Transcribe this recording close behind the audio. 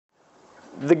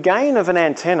the gain of an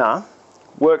antenna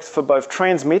works for both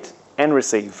transmit and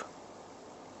receive.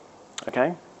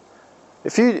 Okay?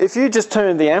 If you just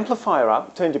turn the amplifier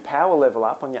up, turned your power level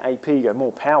up on your AP, go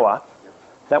more power,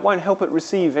 that won't help it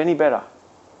receive any better.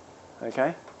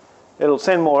 Okay? It'll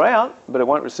send more out, but it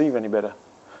won't receive any better.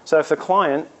 So if the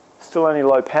client is still only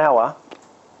low power,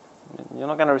 you're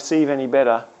not going to receive any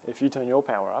better if you turn your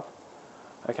power up.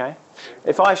 Okay?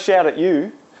 If I shout at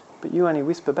you, but you only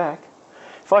whisper back,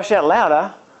 if I shout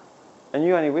louder and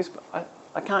you only whisper,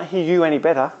 I can't hear you any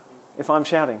better if I'm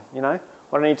shouting, you know?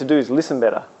 What I need to do is listen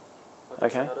better. But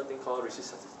okay? another thing called receive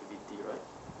sensitivity, right?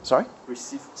 Sorry?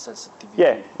 Receive sensitivity.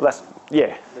 Yeah, well that's the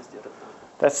other thing.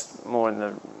 That's more in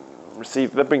the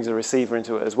receive. That brings the receiver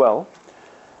into it as well.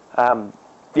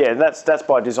 Yeah, that's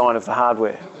by design of the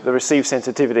hardware. The receive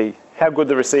sensitivity, how good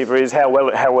the receiver is, how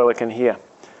well it can hear.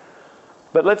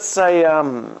 But let's say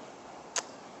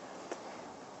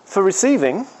for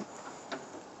receiving,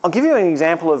 I'll give you an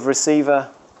example of receiver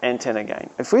antenna gain.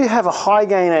 If we have a high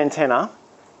gain antenna,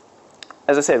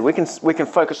 as I said, we can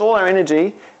focus all our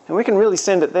energy and we can really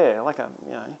send it there. Like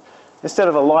instead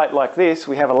of a light like this,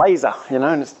 we have a laser, you know,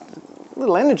 and it's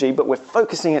little energy, but we're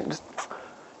focusing it.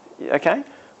 Okay,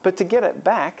 but to get it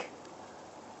back,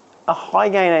 a high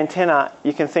gain antenna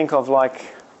you can think of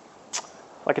like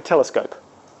a telescope.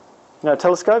 You know, a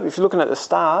telescope. If you're looking at the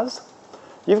stars,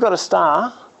 you've got a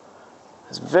star.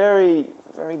 It's very,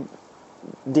 very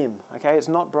dim. Okay, it's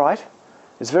not bright.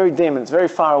 It's very dim and it's very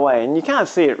far away, and you can't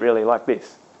see it really like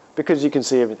this because you can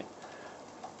see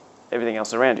everything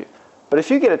else around you. But if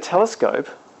you get a telescope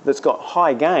that's got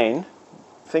high gain,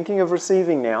 thinking of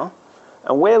receiving now,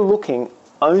 and we're looking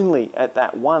only at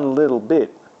that one little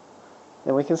bit,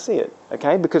 then we can see it.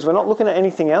 Okay, because we're not looking at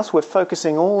anything else. We're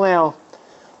focusing all our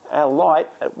light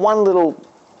at one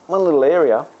little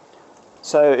area.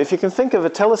 So if you can think of a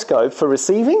telescope for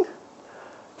receiving,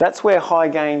 that's where high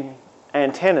gain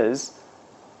antennas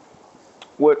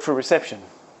work for reception.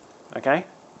 Okay?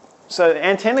 So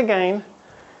antenna gain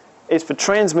is for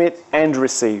transmit and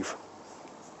receive.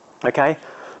 Okay?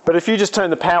 But if you just turn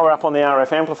the power up on the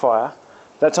RF amplifier,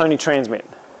 that's only transmit.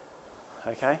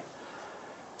 Okay?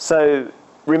 So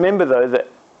remember though that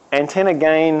antenna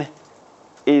gain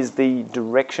is the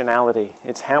directionality.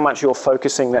 It's how much you're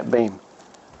focusing that beam.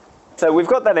 So we've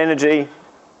got that energy,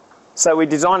 so we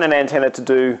design an antenna to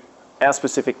do our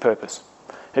specific purpose.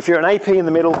 If you're an AP in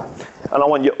the middle and I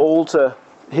want you all to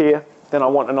hear, then I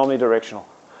want an omnidirectional.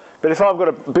 But if I've got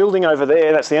a building over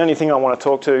there, that's the only thing I want to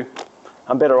talk to,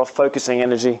 I'm better off focusing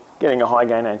energy, getting a high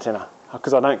gain antenna,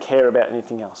 because I don't care about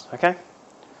anything else, okay?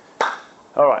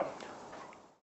 All right.